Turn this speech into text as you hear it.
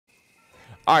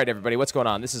All right, everybody, what's going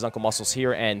on? This is Uncle Muscles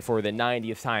here, and for the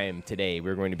 90th time today,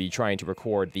 we're going to be trying to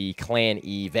record the clan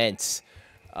event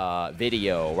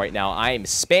video. Right now, I'm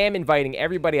spam inviting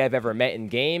everybody I've ever met in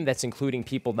game. That's including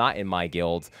people not in my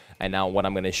guild. And now what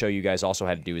I'm going to show you guys also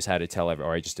how to do is how to tell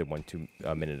everyone. Or I just did one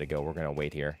a minute ago. We're going to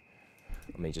wait here.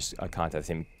 Let me just contact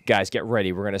him. Guys, get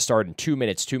ready. We're going to start in 2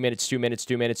 minutes, 2 minutes, 2 minutes,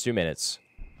 2 minutes, 2 minutes.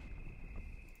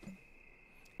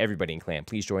 Everybody in clan,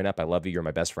 please join up. I love you. You're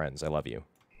my best friends. I love you.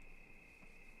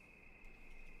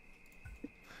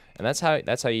 And that's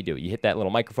how you do it. You hit that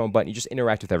little microphone button. You just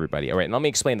interact with everybody. All right, and let me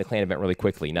explain the clan event really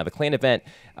quickly. Now, the clan event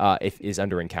is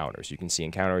under encounters. You can see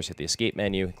encounters, hit the escape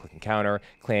menu, click encounter,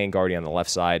 clan guardian on the left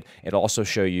side. It'll also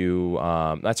show you,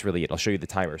 that's really it. I'll show you the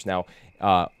timers. Now,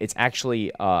 it's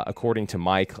actually, according to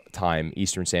my time,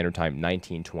 Eastern Standard Time,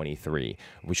 1923,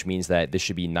 which means that this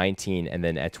should be 19, and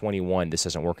then at 21, this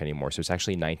doesn't work anymore. So it's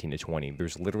actually 19 to 20.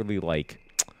 There's literally like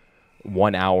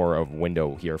 1 hour of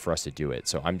window here for us to do it.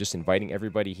 So I'm just inviting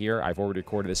everybody here. I've already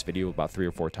recorded this video about 3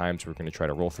 or 4 times. We're going to try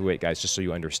to roll through it, guys, just so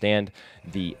you understand.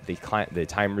 The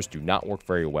timers do not work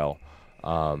very well.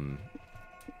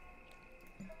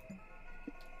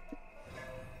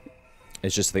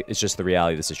 It's just the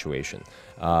reality of the situation.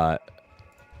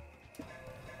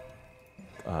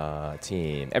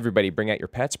 Team, everybody, bring out your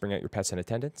pets. Bring out your pets in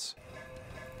attendance.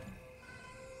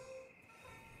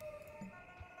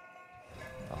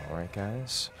 All right,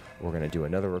 guys, we're going to do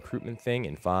another recruitment thing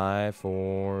in 5,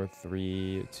 4,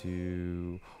 3,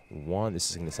 2, 1. This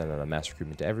is going to send out a mass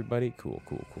recruitment to everybody. Cool,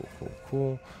 cool, cool, cool,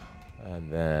 cool. And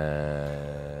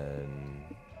then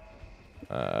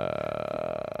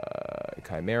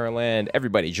Chimeraland.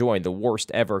 Everybody join the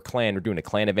worst ever clan. We're doing a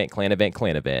clan event, clan event,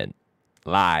 clan event.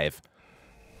 Live.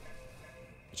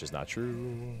 Which is not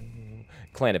true.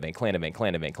 Clan event, clan event,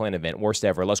 clan event, clan event. Worst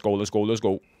ever. Let's go, let's go, let's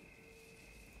go.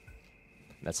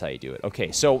 That's how you do it.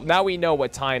 Okay, so now we know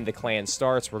what time the clan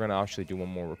starts. We're going to actually do one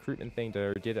more recruitment thing. Did I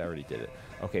already did it? I already did it.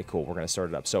 Okay, cool. We're going to start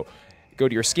it up. So go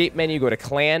to your escape menu, go to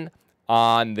clan.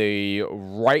 On the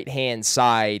right-hand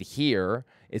side here,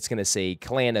 it's going to say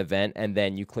clan event, and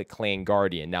then you click clan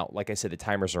guardian. Now, like I said, the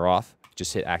timers are off.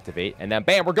 Just hit activate, and then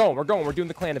bam, we're going. We're going. We're doing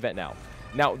the clan event now.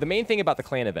 Now, the main thing about the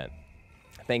clan event,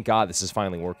 thank God this is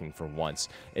finally working for once,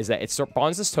 is that it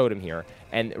spawns this totem here,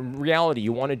 and in reality,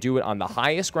 you want to do it on the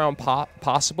highest ground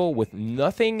possible with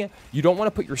nothing. You don't want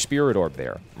to put your spirit orb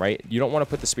there, right? You don't want to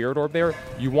put the spirit orb there.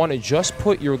 You want to just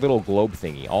put your little globe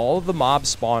thingy. All of the mobs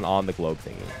spawn on the globe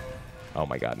thingy. Oh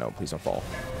my God, no, please don't fall.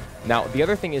 Now, the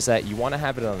other thing is that you want to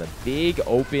have it on a big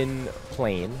open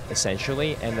plane,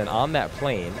 essentially, and then on that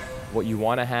plane, what you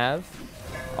want to have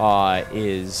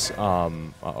is,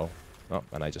 uh-oh. Oh,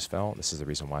 and I just fell. This is the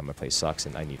reason why my place sucks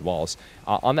and I need walls.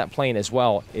 On that plane as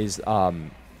well is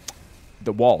the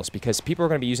walls, because people are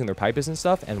going to be using their pipers and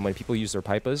stuff, and when people use their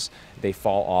pipers, they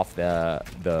fall off the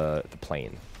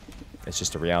plane. It's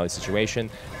just a reality situation.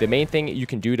 The main thing you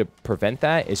can do to prevent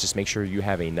that is just make sure you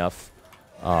have enough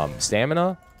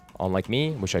stamina, unlike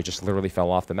me, which I just literally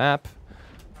fell off the map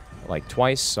like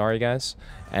twice. Sorry, guys.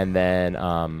 And then,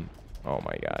 oh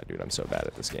my God, dude, I'm so bad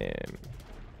at this game.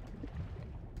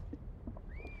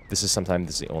 Sometimes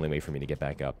this is the only way for me to get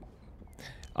back up.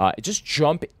 Just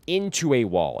jump into a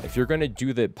wall. If you're going to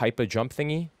do the pipa jump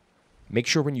thingy, make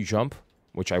sure when you jump,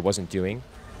 which I wasn't doing,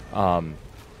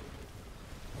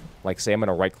 like say I'm going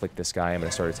to right-click this guy, I'm going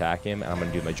to start attacking him, and I'm going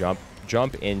to do my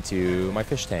jump into my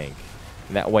fish tank.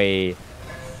 And that way,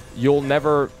 you'll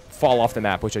never fall off the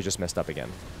map, which I just messed up again.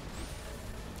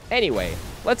 Anyway,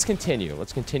 let's continue.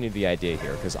 Let's continue the idea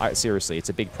here, because seriously, it's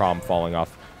a big problem falling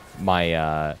off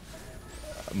my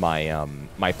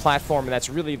my platform, and that's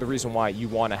really the reason why you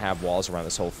want to have walls around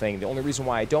this whole thing. The only reason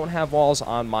why I don't have walls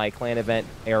on my clan event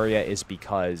area is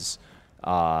because,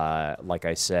 like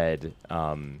I said,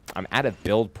 I'm out of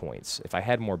build points. If I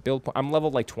had more build points, I'm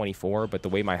leveled like 24, but the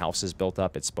way my house is built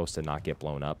up, it's supposed to not get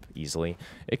blown up easily.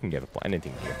 It can get,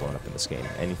 anything can get blown up in this game,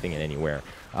 anything and anywhere.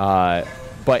 But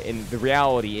the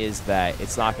reality is that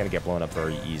it's not going to get blown up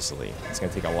very easily. It's going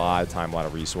to take a lot of time, a lot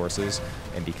of resources,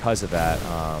 and because of that,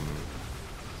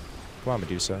 come on,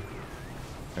 Medusa.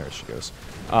 There she goes.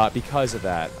 Because of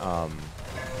that,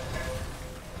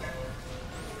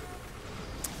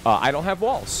 I don't have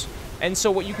walls. And so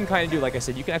what you can kind of do, like I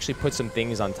said, you can actually put some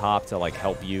things on top to like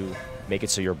help you make it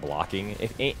so you're blocking.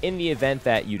 If in the event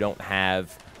that you don't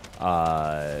have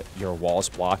your walls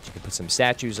blocked, you can put some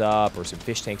statues up or some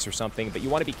fish tanks or something. But you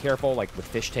want to be careful, like with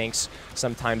fish tanks,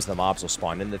 sometimes the mobs will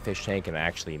spawn in the fish tank and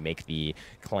actually make the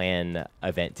clan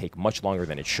event take much longer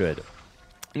than it should.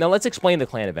 Now let's explain the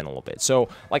clan event a little bit. So,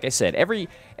 like I said, every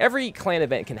clan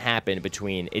event can happen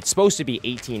between, it's supposed to be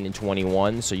 18 and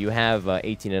 21, so you have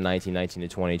 18 and 19, 19 to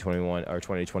 20, 21, or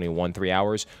 20 to 21, 3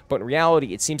 hours. But in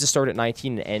reality, it seems to start at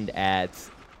 19 and end at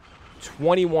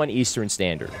 21 Eastern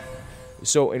Standard.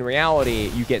 So in reality,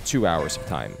 you get 2 hours of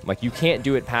time. Like, you can't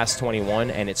do it past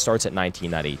 21, and it starts at 19,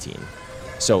 not 18.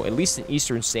 So at least in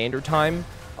Eastern Standard Time,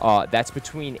 that's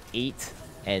between 8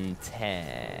 and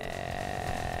 10.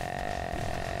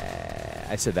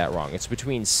 I said that wrong. It's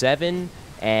between 7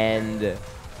 and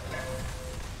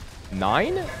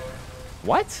 9?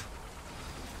 What?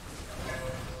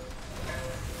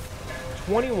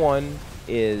 21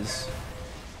 is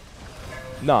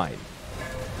 9.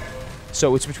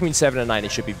 So it's between 7 and 9.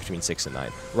 It should be between 6 and 9.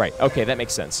 Right. Okay, that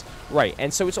makes sense. Right.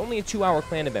 And so it's only a 2-hour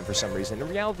clan event for some reason. In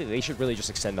reality, they should really just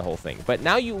extend the whole thing. But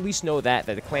now you at least know that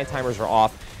the clan timers are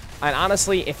off. And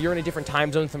honestly, if you're in a different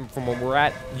time zone from where we're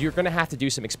at, you're going to have to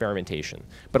do some experimentation.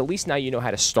 But at least now you know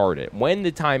how to start it. When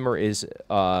the timer is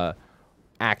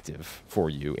active for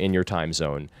you in your time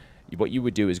zone, what you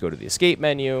would do is go to the escape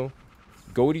menu,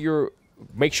 go to your...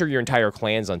 Make sure your entire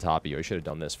clan's on top of you. I should have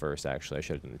done this first, actually. I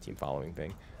should have done the team following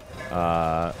thing.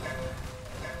 A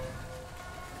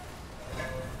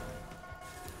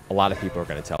lot of people are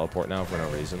going to teleport now for no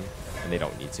reason, and they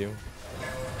don't need to.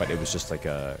 But it was just like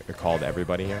a call to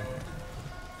everybody here.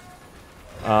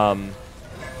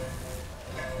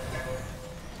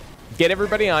 Get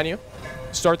everybody on you.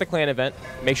 Start the clan event.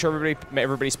 Make sure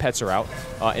everybody's pets are out.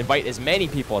 Invite as many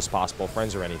people as possible,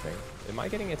 friends or anything. Am I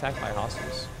getting attacked by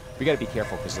hostiles? We got to be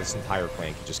careful because this entire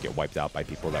clan can just get wiped out by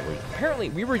people that were... Apparently,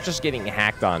 we were just getting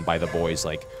hacked on by the boys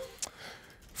like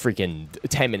freaking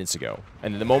 10 minutes ago.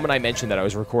 And the moment I mentioned that I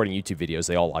was recording YouTube videos,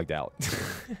 they all logged out.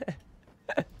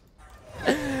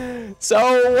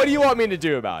 So, what do you want me to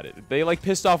do about it? They, like,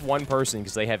 pissed off one person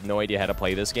because they have no idea how to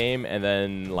play this game, and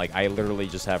then, like, I literally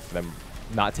just have them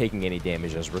not taking any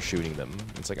damage as we're shooting them.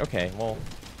 It's like, okay, well,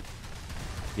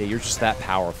 yeah, you're just that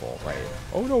powerful, right?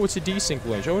 Oh, no, it's a desync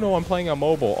glitch. Oh, no, I'm playing on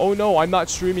mobile. Oh, no, I'm not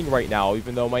streaming right now,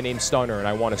 even though my name's Stunner and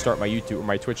I want to start my YouTube or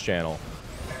my Twitch channel.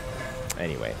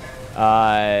 Anyway,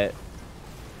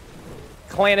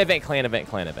 clan event, clan event,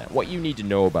 clan event. What you need to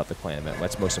know about the clan event,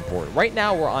 what's most important. Right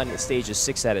now, we're on stages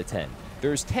 6 out of 10.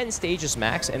 There's 10 stages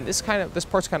max, and this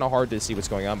part's kind of hard to see what's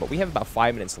going on, but we have about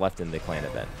 5 minutes left in the clan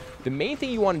event. The main thing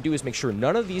you want to do is make sure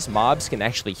none of these mobs can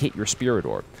actually hit your spirit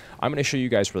orb. I'm going to show you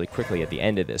guys really quickly at the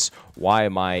end of this why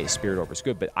my spirit orb is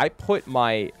good, but I put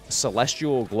my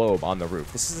celestial globe on the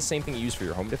roof. This is the same thing you use for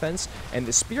your home defense, and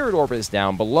the spirit orb is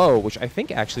down below, which I think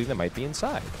actually they might be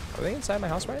inside. Are they inside my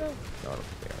house right now? No, I don't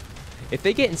think they are. If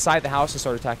they get inside the house and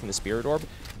start attacking the spirit orb,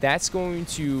 that's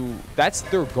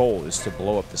their goal, is to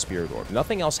blow up the spirit orb.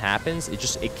 Nothing else happens.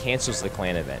 It cancels the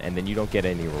clan event, and then you don't get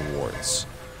any rewards.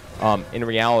 In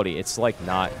reality, it's not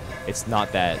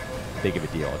that big of a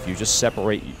deal. If you just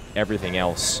separate everything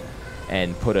else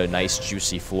and put a nice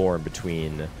juicy floor in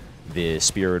between the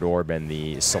spirit orb and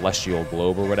the celestial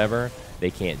globe or whatever,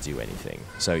 they can't do anything.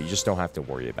 So you just don't have to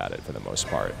worry about it for the most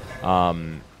part.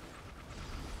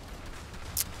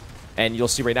 And you'll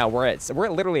see right now we're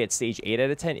literally at stage 8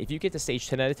 out of 10. If you get to stage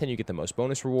 10 out of 10, you get the most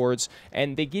bonus rewards,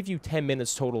 and they give you 10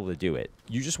 minutes total to do it.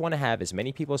 You just want to have as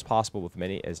many people as possible with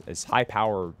as high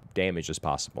power damage as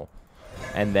possible.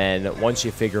 And then once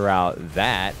you figure out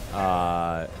that,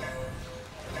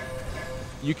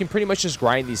 you can pretty much just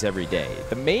grind these every day.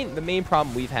 The main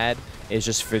problem we've had is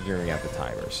just figuring out the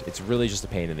timers. It's really just a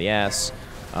pain in the ass.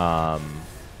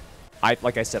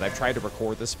 Like I said, I've tried to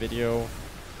record this video.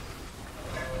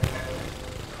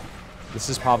 This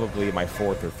is probably my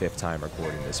 4th or 5th time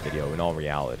recording this video in all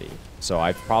reality. So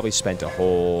I've probably spent a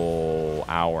whole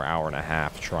hour and a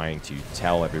half trying to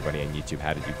tell everybody on YouTube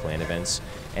how to do clan events.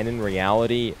 And in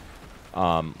reality,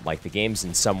 like the game's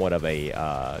in somewhat of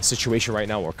a situation right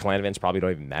now where clan events probably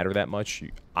don't even matter that much.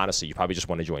 Honestly, you probably just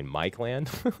want to join my clan.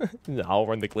 I'll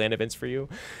run the clan events for you.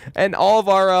 And all of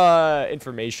our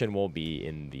information will be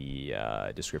in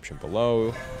the description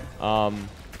below.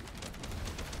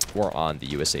 We're on the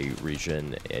USA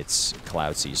region. It's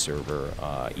CloudSea server,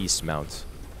 Eastmount.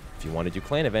 If you want to do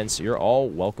clan events, you're all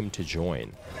welcome to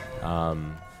join.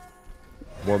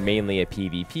 We're mainly a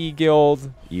PvP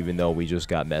guild, even though we just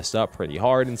got messed up pretty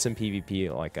hard in some PvP.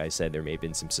 Like I said, there may have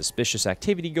been some suspicious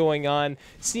activity going on.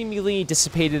 Seemingly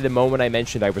dissipated the moment I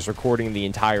mentioned I was recording the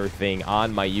entire thing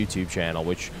on my YouTube channel,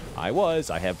 which I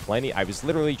was. I have plenty. I've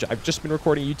just been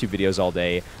recording YouTube videos all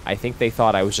day. I think they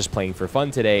thought I was just playing for fun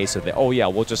today, so oh yeah,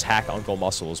 we'll just hack Uncle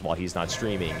Muscles while he's not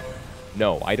streaming.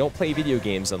 No, I don't play video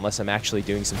games unless I'm actually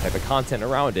doing some type of content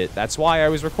around it. That's why I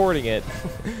was recording it.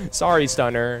 Sorry,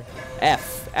 Stunner.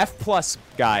 F plus,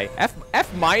 guy.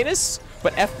 F minus,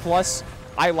 but F plus,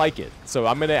 I like it. So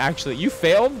I'm gonna actually, you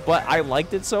failed, but I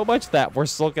liked it so much that we're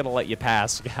still gonna let you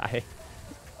pass, guy.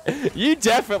 You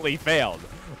definitely failed,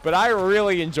 but I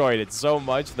really enjoyed it so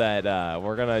much that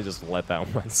we're gonna just let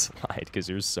that one slide because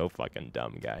you're so fucking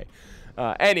dumb, guy.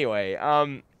 Anyway,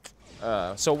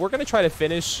 so we're gonna try to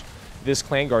finish this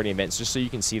Clan Guardian event just so you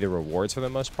can see the rewards for the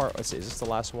most part. Let's see, is this the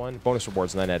last one? Bonus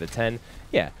rewards 9 out of 10.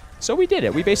 Yeah, so we did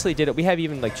it. We basically did it. We have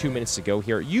even like 2 minutes to go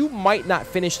here. You might not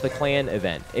finish the clan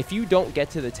event. If you don't get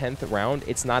to the 10th round,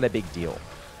 it's not a big deal.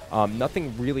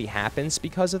 Nothing really happens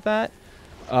because of that.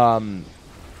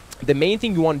 The main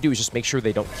thing you want to do is just make sure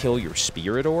they don't kill your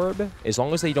spirit orb. As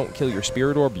long as they don't kill your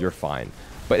spirit orb, you're fine.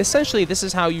 But essentially, this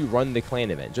is how you run the clan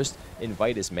event. Just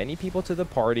invite as many people to the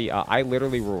party. I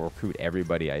literally will recruit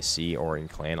everybody I see, or in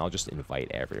clan, I'll just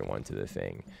invite everyone to the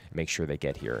thing. Make sure they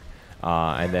get here.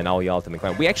 And then I'll yell at them in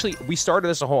clan. We started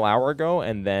this a whole hour ago,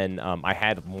 and then I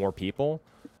had more people.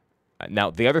 Now,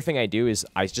 the other thing I do is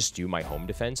I just do my home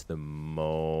defense the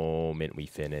moment we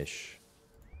finish.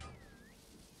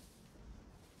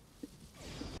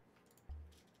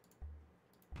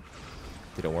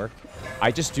 Did it work? I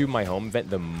just do my home event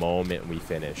the moment we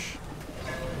finish.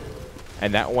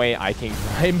 And that way I can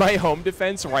grind my home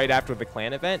defense right after the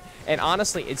clan event. And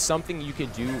honestly, it's something you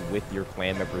could do with your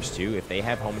clan members too. If they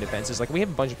have home defenses, like we have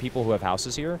a bunch of people who have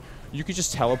houses here, you could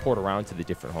just teleport around to the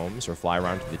different homes or fly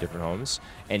around to the different homes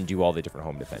and do all the different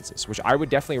home defenses, which I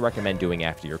would definitely recommend doing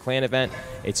after your clan event.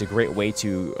 It's a great way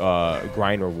to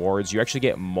grind rewards. You actually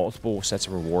get multiple sets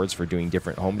of rewards for doing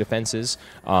different home defenses.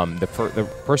 The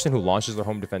person who launches their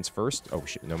home defense first, oh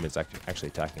shit, no one's actually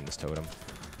attacking this totem.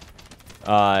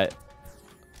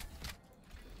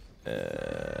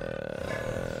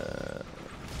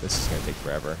 This is gonna take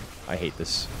forever. I hate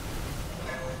this.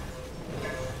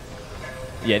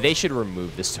 Yeah, they should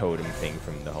remove this totem thing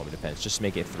from the home defense. Just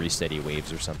make it 3 steady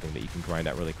waves or something that you can grind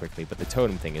out really quickly. But the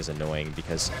totem thing is annoying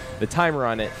because the timer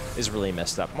on it is really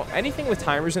messed up. Well, anything with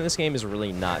timers in this game is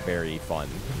really not very fun.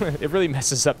 It really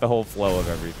messes up the whole flow of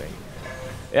everything.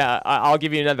 Yeah, I'll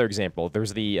give you another example.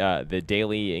 There's the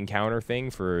daily encounter thing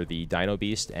for the Dino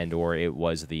Beast, and/or it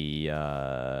was the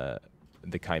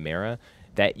Chimera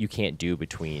that you can't do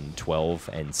between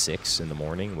 12 and 6 in the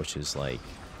morning, which is like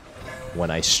when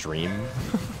I stream.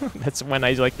 That's when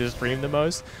I like to stream the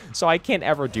most. So I can't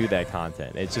ever do that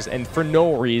content. It's just, and for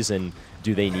no reason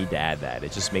do they need to add that.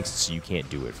 It just makes it so you can't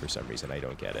do it for some reason. I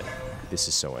don't get it. This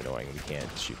is so annoying. We can't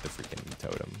shoot the freaking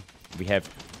totem. We have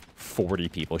 40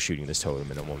 people shooting this totem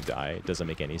and it won't die. It doesn't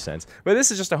make any sense. But this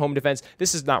is just a home defense.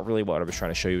 This is not really what I was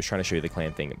trying to show you. I was trying to show you the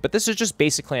clan thing. But this is just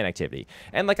basic clan activity.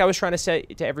 And like I was trying to say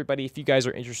to everybody, if you guys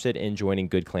are interested in joining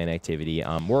good clan activity,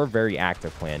 we're a very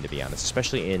active clan, to be honest,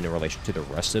 especially in relation to the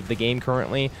rest of the game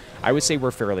currently. I would say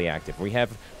we're fairly active. We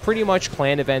have pretty much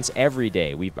clan events every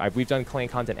day. We've done clan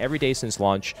content every day since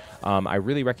launch. I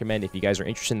really recommend, if you guys are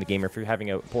interested in the game, or if you're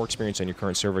having a poor experience on your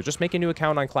current server, just make a new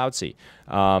account on CloudSea.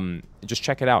 Just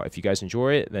check it out. If you guys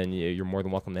enjoy it, then you're more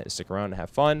than welcome to stick around and have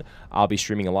fun. I'll be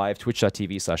streaming live,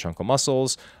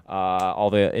 twitch.tv/unclemuscles. All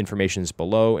the information's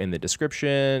below in the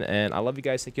description. And I love you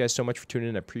guys. Thank you guys so much for tuning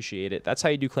in. I appreciate it. That's how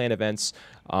you do clan events.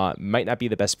 Might not be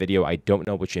the best video. I don't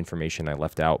know which information I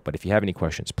left out. But if you have any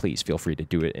questions, please feel free to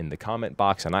do it in the comment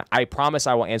box. And I promise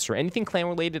I will answer anything clan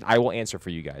related. I will answer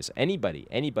for you guys. Anybody,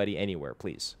 anywhere,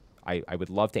 please. I would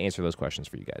love to answer those questions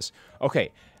for you guys. Okay.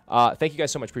 Thank you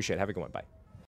guys so much. Appreciate it. Have a good one. Bye.